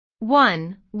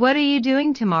1. What are you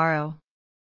doing tomorrow?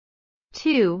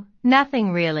 2.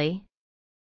 Nothing really.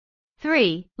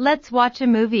 3. Let's watch a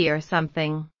movie or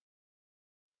something.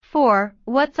 4.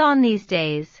 What's on these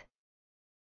days?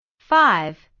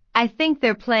 5. I think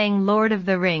they're playing Lord of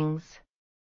the Rings.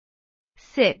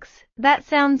 6. That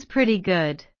sounds pretty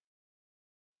good.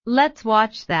 Let's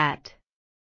watch that.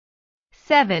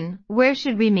 7. Where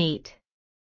should we meet?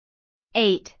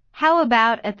 8. How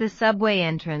about at the subway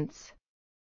entrance?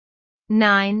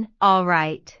 9. All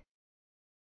right.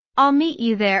 I'll meet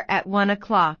you there at 1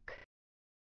 o'clock.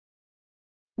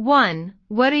 1.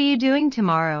 What are you doing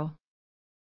tomorrow?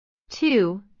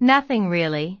 2. Nothing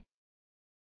really.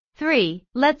 3.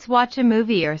 Let's watch a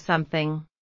movie or something.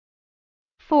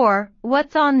 4.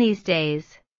 What's on these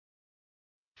days?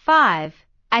 5.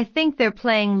 I think they're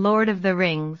playing Lord of the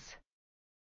Rings.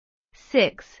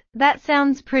 6. That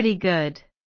sounds pretty good.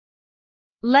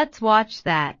 Let's watch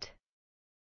that.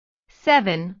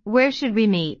 7. Where should we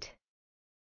meet?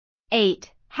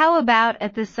 8. How about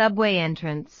at the subway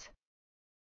entrance?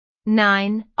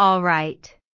 9. All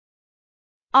right.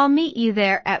 I'll meet you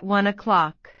there at 1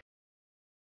 o'clock.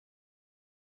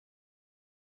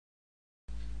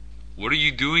 What are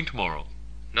you doing tomorrow?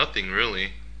 Nothing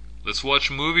really. Let's watch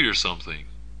a movie or something.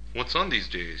 What's on these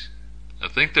days? I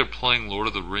think they're playing Lord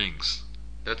of the Rings.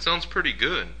 That sounds pretty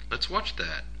good. Let's watch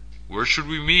that. Where should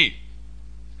we meet?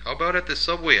 How about at the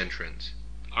subway entrance?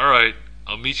 Alright,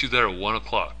 I'll meet you there at 1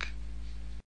 o'clock.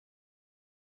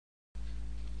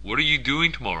 What are you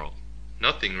doing tomorrow?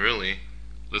 Nothing really.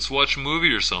 Let's watch a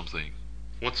movie or something.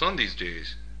 What's on these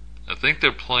days? I think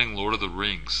they're playing Lord of the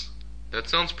Rings. That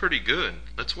sounds pretty good.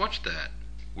 Let's watch that.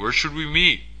 Where should we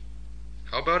meet?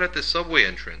 How about at the subway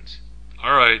entrance?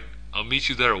 Alright, I'll meet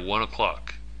you there at 1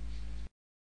 o'clock.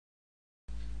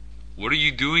 What are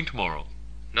you doing tomorrow?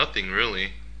 Nothing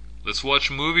really. Let's watch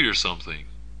a movie or something.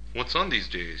 What's on these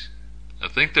days? I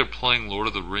think they're playing Lord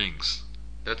of the Rings.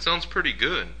 That sounds pretty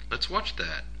good. Let's watch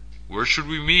that. Where should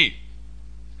we meet?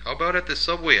 How about at the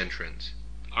subway entrance?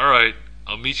 Alright,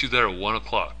 I'll meet you there at 1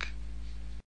 o'clock.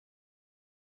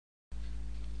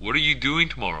 What are you doing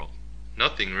tomorrow?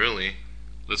 Nothing really.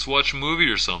 Let's watch a movie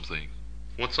or something.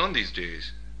 What's on these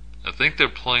days? I think they're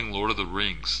playing Lord of the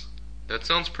Rings. That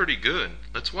sounds pretty good.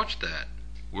 Let's watch that.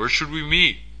 Where should we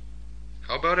meet?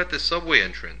 How about at the subway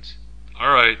entrance?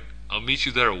 Alright, I'll meet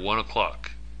you there at 1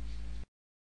 o'clock.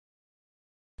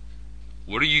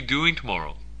 What are you doing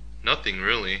tomorrow? Nothing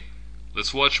really.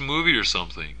 Let's watch a movie or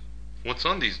something. What's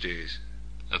on these days?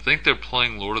 I think they're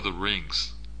playing Lord of the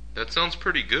Rings. That sounds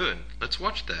pretty good. Let's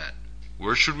watch that.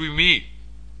 Where should we meet?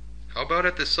 How about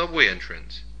at the subway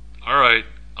entrance? Alright,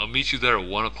 I'll meet you there at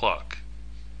 1 o'clock.